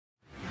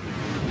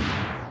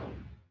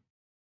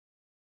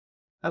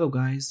Hello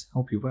guys,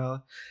 hope you're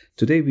well.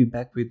 Today we're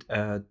back with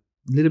a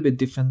little bit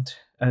different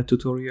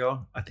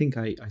tutorial. I think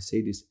I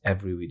say this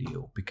every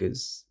video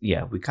because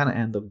yeah, we kind of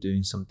end up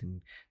doing something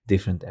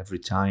different every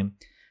time.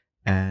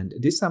 And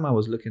this time I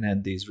was looking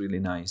at these really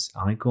nice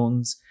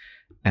icons,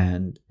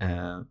 and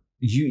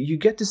you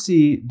get to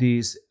see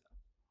these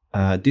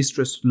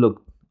distressed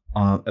look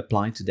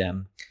applied to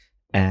them.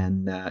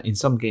 And in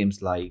some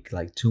games like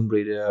Tomb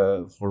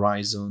Raider,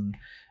 Horizon,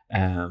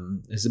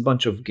 there's a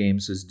bunch of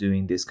games who's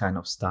doing this kind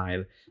of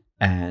style,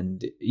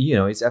 and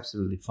it's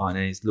absolutely fine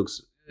and it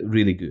looks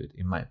really good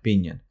in my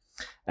opinion.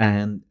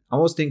 And I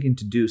was thinking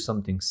to do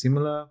something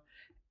similar,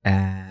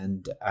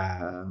 and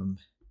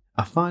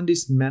I find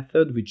this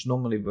method, which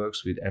normally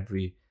works with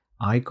every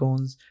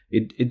icons.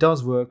 It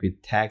does work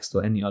with text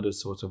or any other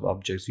sorts of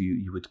objects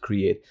you would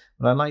create,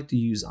 but I like to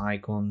use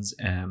icons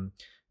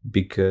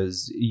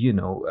because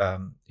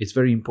it's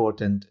very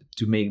important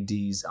to make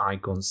these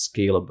icons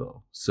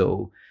scalable.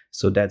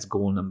 So that's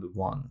goal number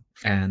one.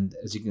 And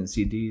as you can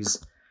see, these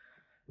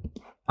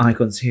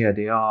icons here,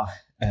 they are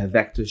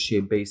vector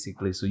shape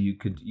basically, so you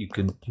could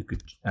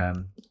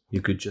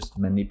just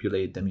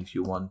manipulate them if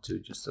you want to.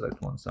 Just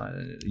select one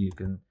side, you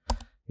can,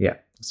 yeah,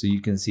 so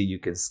you can see you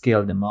can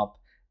scale them up,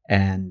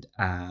 and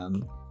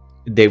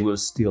they will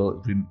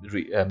still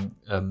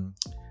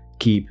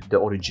keep the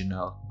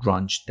original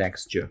grunge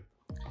texture.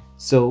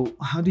 So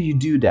how do you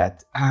do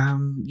that?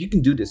 You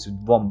can do this with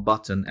one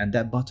button, and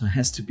that button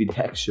has to be the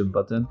action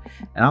button.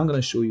 And I'm going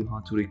to show you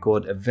how to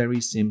record a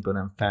very simple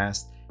and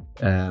fast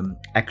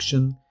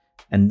action.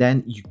 And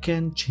then you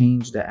can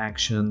change the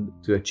action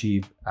to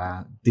achieve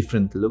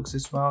different looks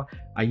as well.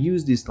 I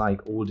use this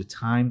like all the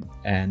time,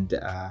 and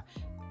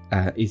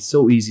it's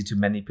so easy to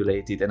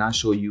manipulate it. And I'll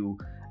show you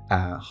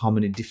how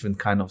many different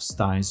kind of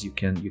styles you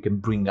can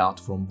bring out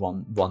from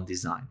one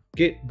design.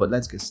 Okay, but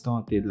let's get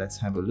started. Let's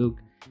have a look.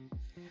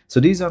 So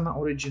these are my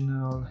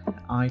original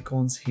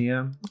icons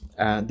here.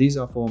 These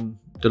are from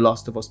The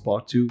Last of Us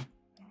Part 2.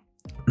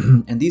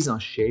 And these are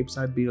shapes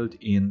I built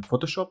in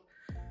Photoshop.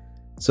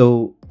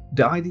 So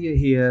the idea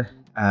here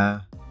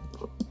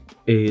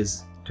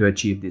is to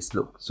achieve this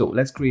look. So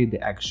let's create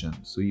the action.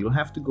 So you'll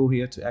have to go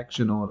here to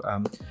action, or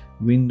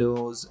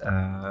Windows,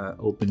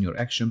 open your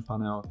action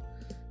panel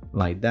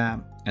like that.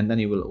 And then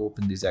you will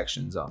open these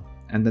actions up.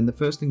 And then the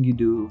first thing you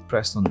do,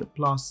 press on the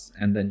plus,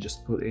 and then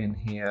just put in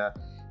here,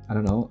 I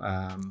don't know,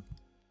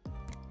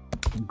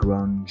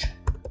 grunge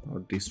or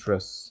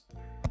distress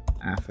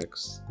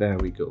affix. There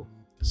we go.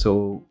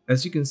 So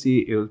as you can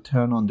see, it will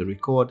turn on the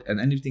record, and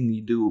anything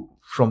you do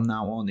from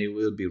now on, it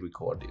will be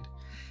recorded.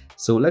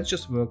 So let's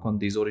just work on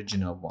these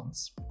original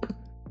ones.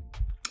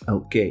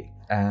 Okay,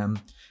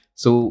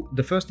 so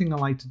the first thing I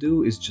like to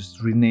do is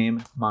just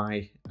rename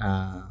my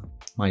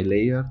my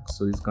layer.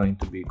 So it's going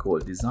to be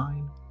called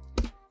design.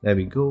 There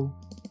we go.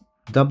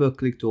 Double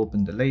click to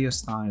open the layer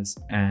styles,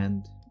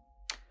 and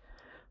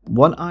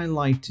what I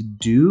like to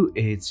do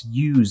is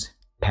use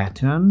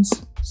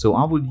patterns. So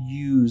I will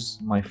use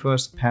my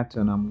first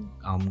pattern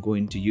I'm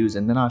going to use,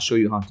 and then I'll show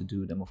you how to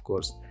do them, of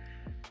course,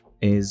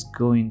 is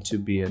going to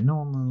be a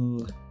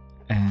normal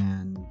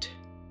and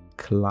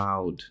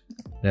cloud.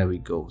 There we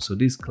go. So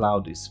this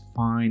cloud is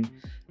fine,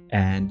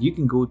 and you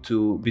can go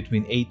to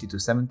between 80 to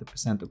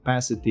 70%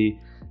 opacity.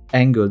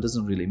 Angle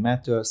doesn't really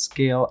matter.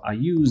 Scale, I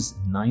use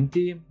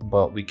 90,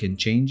 but we can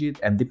change it,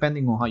 and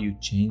depending on how you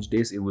change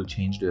this, it will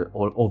change the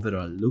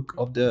overall look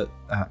of the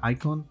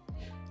icon.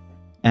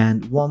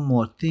 And one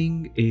more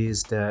thing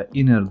is the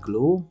inner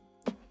glow,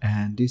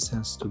 and this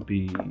has to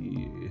be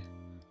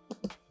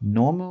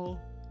normal.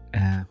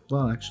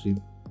 Well, actually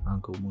I'll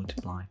go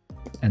multiply,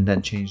 and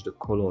then change the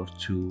color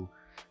to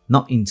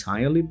not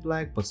entirely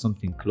black, but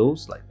something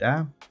close like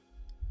that.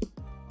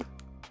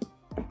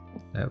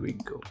 There we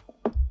go.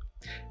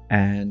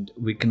 And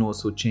we can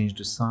also change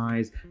the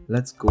size.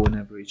 Let's go on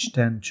average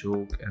 10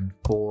 choke and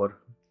 4%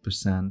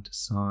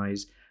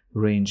 size,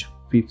 range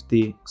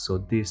 50. So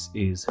this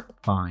is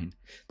fine.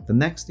 The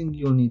next thing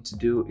you'll need to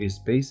do is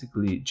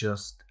basically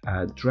just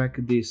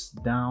drag this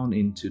down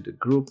into the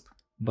group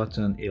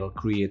button. It'll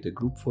create a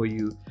group for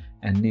you,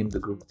 and name the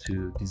group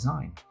to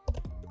design.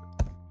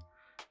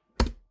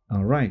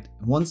 All right,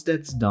 once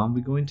that's done,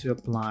 we're going to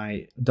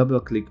apply,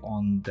 double click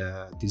on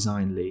the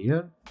design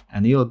layer,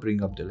 and it'll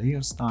bring up the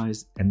layer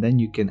styles, and then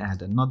you can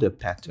add another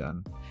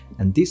pattern.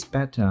 And this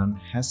pattern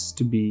has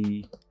to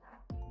be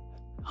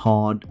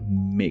hard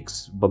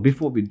mix. But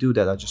before we do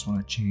that, I just want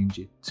to change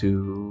it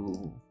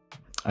to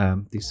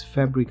this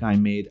fabric I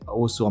made.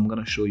 Also, I'm going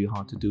to show you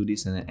how to do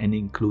this and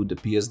include the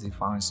PSD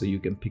file so you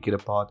can pick it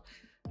apart,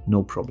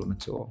 no problem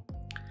at all.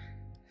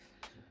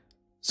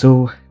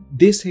 So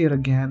this here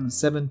again,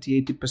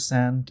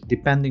 70-80%,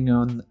 depending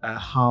on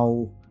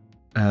how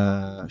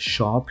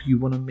sharp you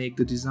want to make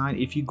the design.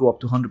 If you go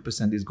up to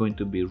 100%, it's going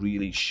to be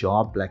really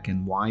sharp, black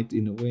and white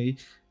in a way.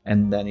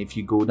 And then if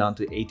you go down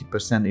to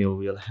 80%, it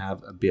will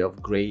have a bit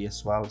of gray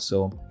as well.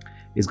 So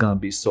it's going to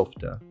be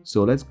softer.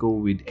 So let's go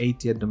with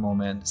 80 at the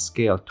moment,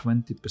 scale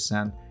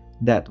 20%.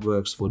 That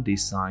works for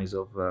this size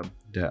of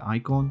the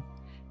icon.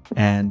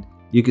 And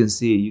you can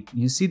see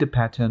you see the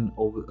pattern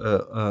over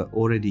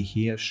already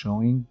here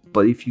showing.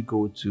 But if you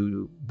go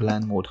to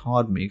blend mode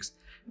hard mix,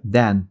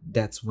 then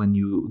that's when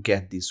you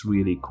get this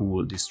really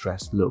cool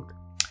distressed look.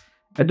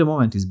 At the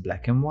moment it's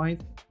black and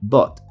white,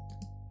 but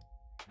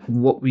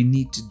what we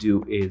need to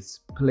do is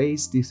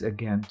place this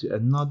again to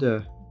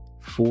another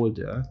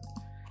folder,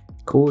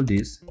 call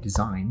this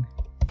design,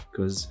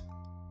 because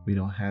we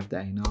don't have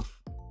that enough.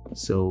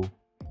 So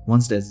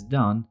once that's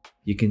done,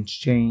 you can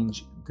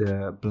change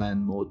the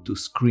blend mode to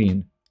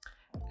screen,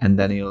 and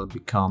then it'll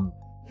become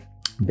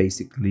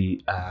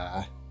basically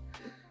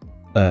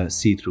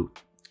see-through.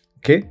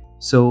 Okay,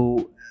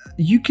 so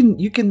you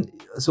can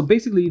so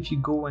basically if you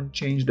go and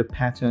change the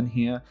pattern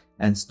here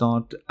and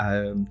start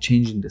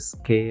changing the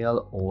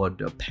scale or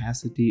the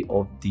opacity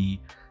of the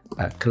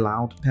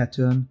cloud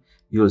pattern,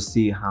 you'll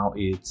see how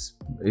it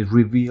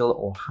reveal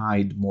or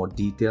hide more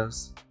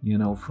details, you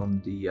know,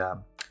 from the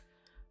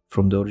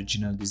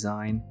original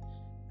design.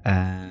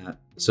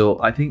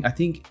 So I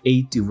think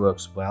 80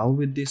 works well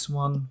with this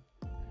one.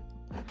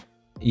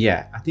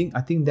 Yeah, I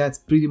think that's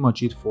pretty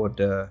much it for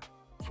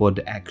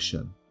the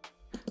action.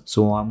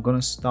 So I'm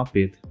gonna stop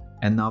it,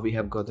 and now we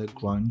have got a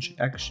grunge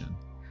action,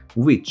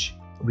 which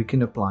we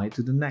can apply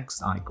to the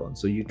next icon.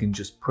 So you can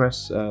just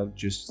press,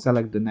 just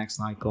select the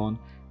next icon,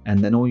 and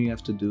then all you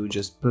have to do,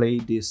 just play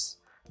this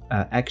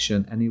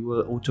action, and it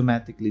will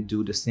automatically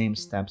do the same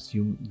steps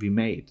we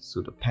made.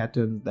 So the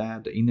pattern there,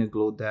 the inner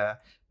glow there,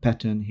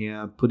 pattern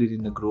here, put it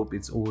in the group,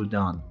 it's all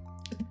done.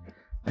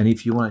 And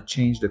if you want to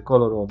change the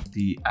color of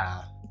the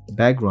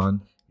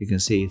background, you can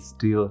see it's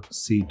still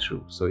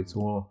see-through, so it's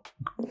all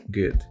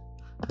good.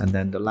 And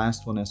then the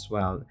last one as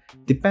well,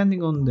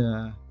 depending on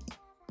the,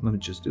 let me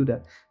just do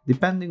that,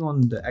 depending on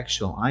the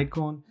actual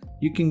icon,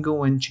 you can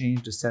go and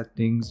change the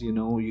settings. You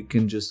know, you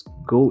can just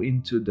go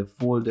into the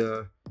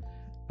folder,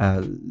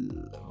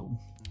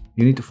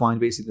 you need to find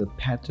basically the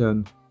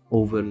pattern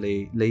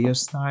overlay layer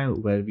style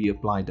where we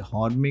apply the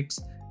hard mix,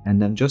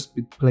 and then just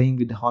be playing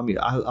with the hard mix.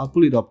 I'll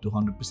pull it up to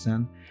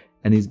 100%,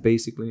 and it's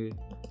basically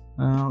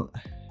I'm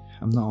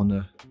not on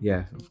the,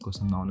 yeah, of course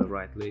I'm not on the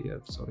right layer,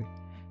 sorry.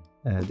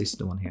 This is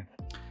the one here.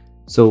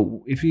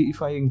 So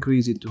if I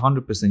increase it to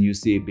 100%, you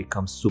see it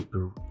becomes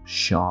super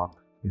sharp,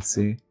 you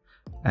see.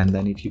 And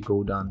then if you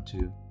go down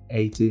to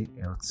 80,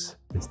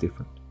 it's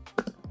different.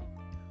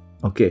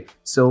 Okay,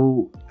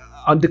 so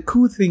the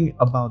cool thing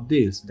about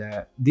this,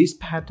 that these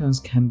patterns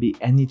can be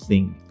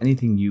anything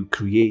you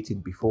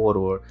created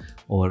before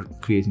or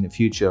create in the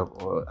future.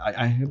 Or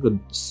I have got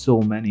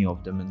so many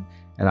of them,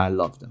 and I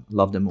love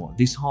them all.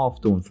 This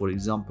halftone, for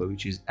example,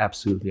 which is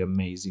absolutely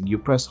amazing. You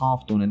press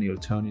halftone and it'll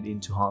turn it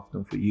into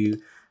halftone for you.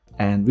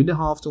 And with the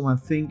halftone, I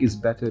think it's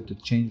better to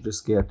change the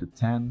scale to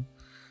 10.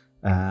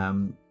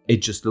 It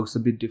just looks a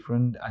bit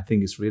different. I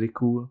think it's really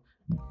cool.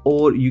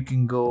 Or you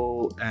can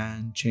go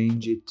and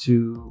change it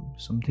to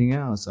something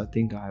else. I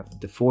think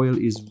the foil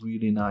is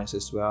really nice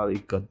as well.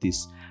 It got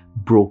this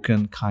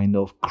broken kind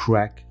of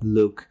crack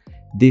look.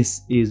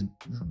 This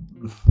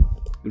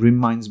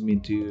reminds me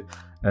to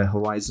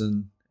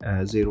Horizon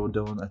Zero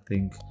Dawn. I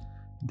think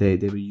they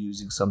were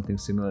using something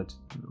similar to,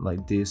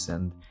 like this,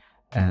 and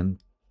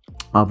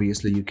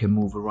obviously you can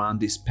move around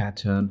this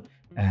pattern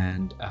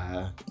and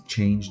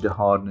change the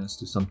hardness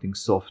to something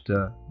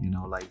softer, you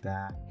know, like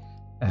that,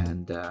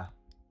 and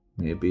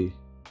maybe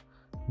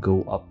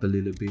go up a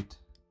little bit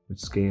with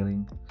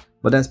scaling.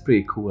 But that's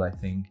pretty cool, I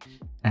think.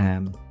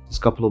 There's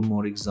a couple of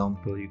more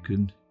examples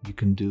you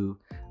can do.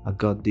 I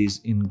got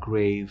these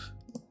engrave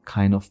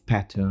kind of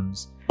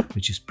patterns,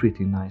 which is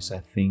pretty nice, I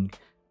think,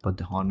 but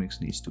the hard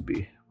mix needs to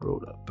be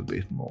brought up a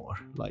bit more,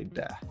 like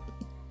that.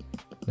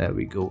 There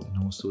we go.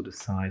 And also the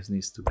size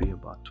needs to be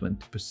about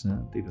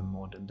 20%, even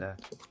more than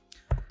that.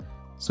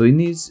 So it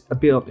needs a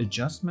bit of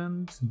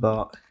adjustment,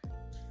 but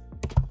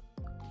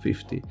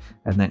 50.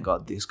 And then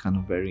got this kind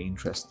of very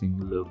interesting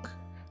look,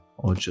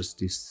 or just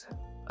this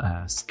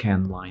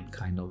scan line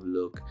kind of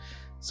look.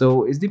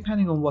 So it's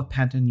depending on what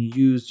pattern you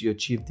use, you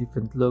achieve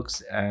different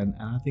looks, and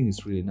I think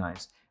it's really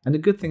nice. And the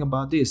good thing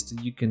about this,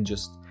 that you can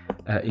just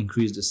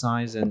increase the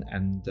size, and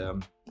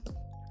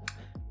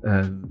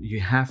you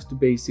have to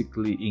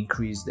basically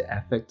increase the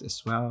effect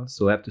as well.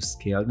 So I have to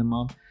scale them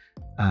up.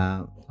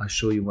 I'll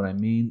show you what I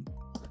mean.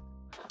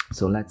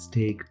 So let's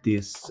take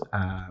this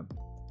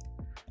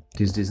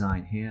this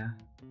design here,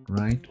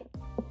 right?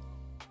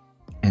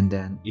 And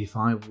then if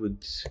I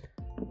would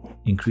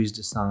increase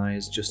the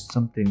size, just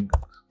something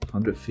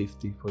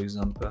 150, for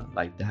example,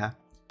 like that,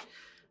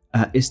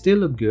 it still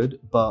look good,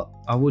 but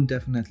I would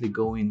definitely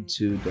go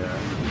into the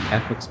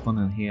FX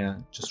panel here,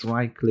 just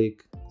right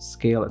click,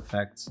 scale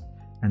effects,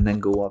 and then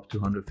go up to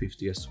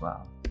 150 as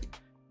well.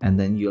 And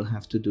then you'll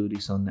have to do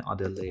this on the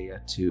other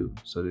layer too,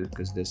 so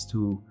because there's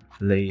 2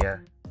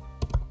 layer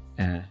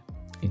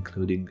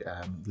including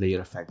layer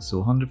effects. So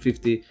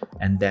 150,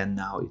 and then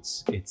now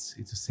it's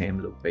the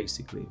same look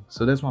basically.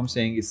 So that's what I'm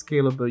saying, it's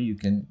scalable. You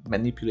can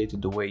manipulate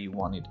it the way you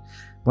want it.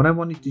 What I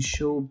wanted to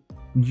show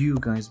you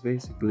guys,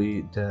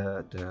 basically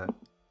the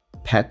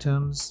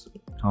patterns,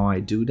 how I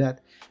do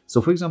that.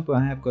 So for example,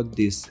 I have got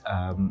this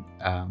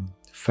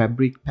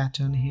fabric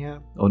pattern here,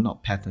 or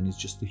not pattern, it's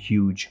just a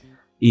huge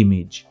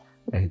image.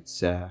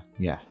 It's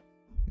yeah.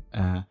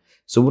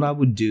 So what I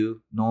would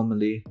do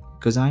normally,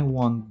 because I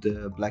want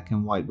the black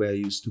and white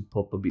values to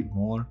pop a bit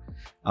more,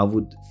 I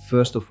would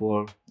first of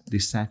all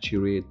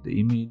desaturate the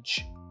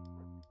image.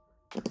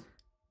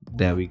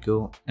 There we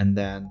go. And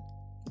then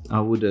I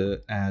would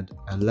add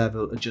a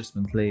level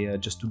adjustment layer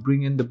just to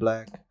bring in the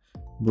black,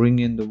 bring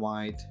in the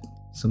white,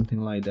 something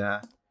like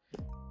that.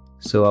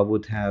 So I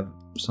would have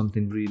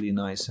something really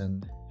nice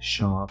and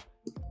sharp.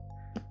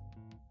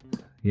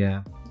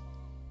 Yeah,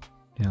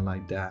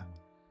 like that.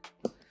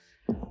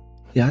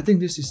 Yeah, I think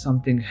this is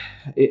something,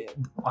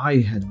 I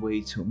had way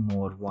too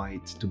more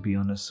white, to be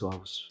honest, so I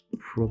was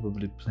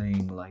probably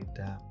playing like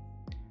that.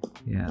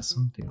 Yeah,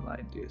 something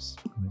like this.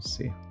 Let me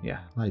see. Yeah,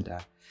 like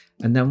that.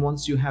 And then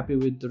once you're happy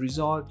with the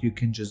result, you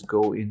can just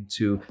go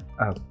into,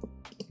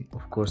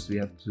 of course, we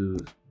have to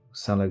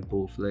select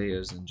both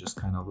layers and just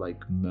kind of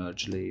like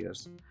merge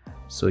layers.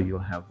 So you'll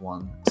have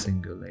one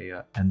single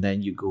layer, and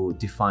then you go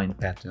define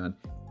pattern,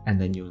 and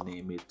then you'll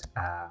name it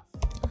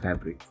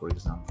fabric, for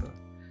example.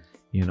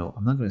 You know,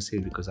 I'm not going to say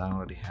it because I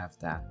already have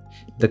that.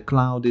 The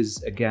cloud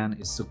is, again,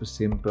 is super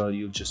simple.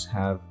 You just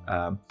have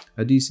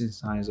a decent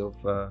size of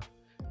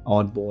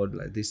artboard,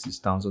 like this is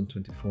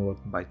 1024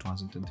 by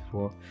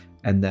 1024,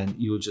 and then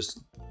you'll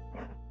just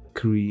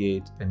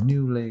create a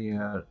new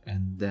layer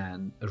and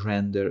then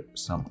render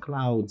some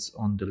clouds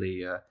on the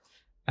layer,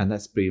 and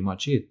that's pretty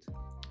much it.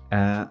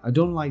 I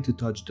don't like to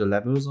touch the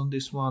levels on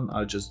this one.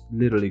 I'll just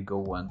literally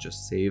go and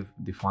just save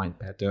define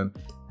pattern,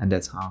 and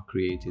that's how I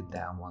created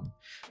that one.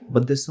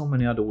 But there's so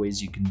many other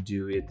ways you can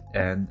do it,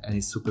 and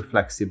it's super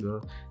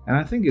flexible, and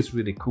I think it's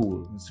really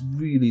cool. It's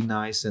really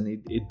nice, and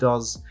it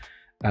does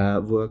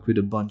work with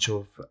a bunch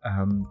of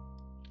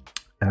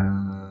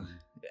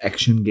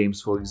action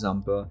games, for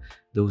example.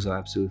 Those are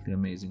absolutely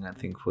amazing, I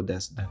think, for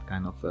that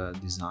kind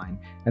of design.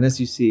 And as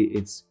you see,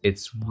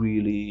 it's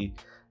really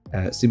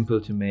simple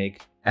to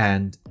make,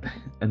 and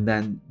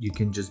then you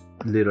can just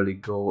literally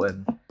go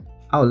and,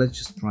 oh, let's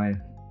just try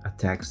a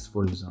text,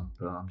 for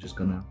example. I'm just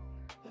gonna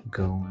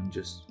go and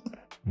just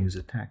use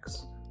a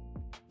text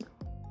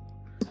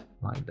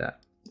like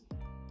that.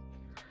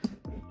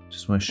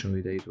 Just want to show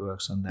you that it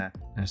works on that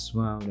as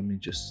well. Let me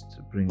just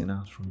bring it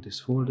out from this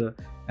folder,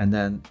 and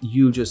then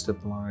you just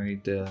apply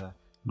the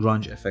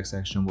grunge FX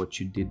action, what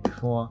you did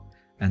before,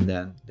 and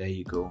then there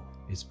you go.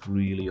 It's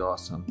really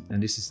awesome,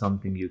 and this is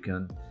something you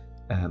can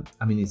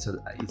I mean, it's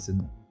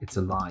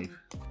a live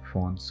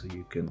font, so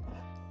you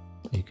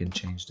can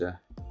change the,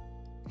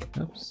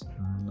 oops,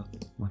 not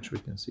much we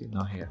can see,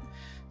 not here.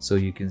 So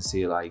you can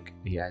see, like,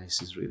 yeah,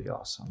 this is really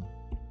awesome.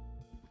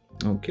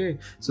 Okay,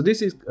 so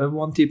this is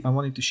one tip I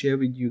wanted to share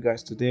with you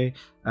guys today.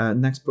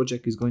 Next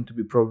project is going to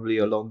be probably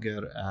a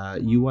longer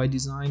UI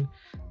design,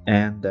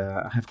 and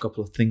I have a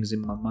couple of things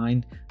in my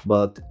mind,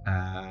 but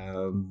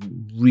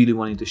really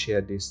wanted to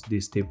share this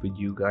tip with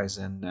you guys,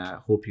 and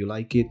hope you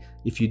like it.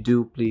 If you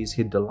do, please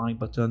hit the like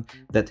button.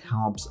 That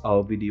helps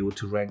our video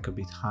to rank a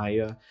bit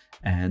higher,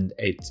 and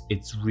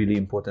it's really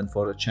important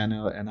for the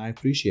channel, and I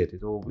appreciate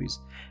it always.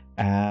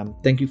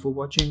 Thank you for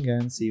watching,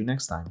 and see you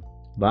next time.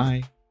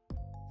 Bye.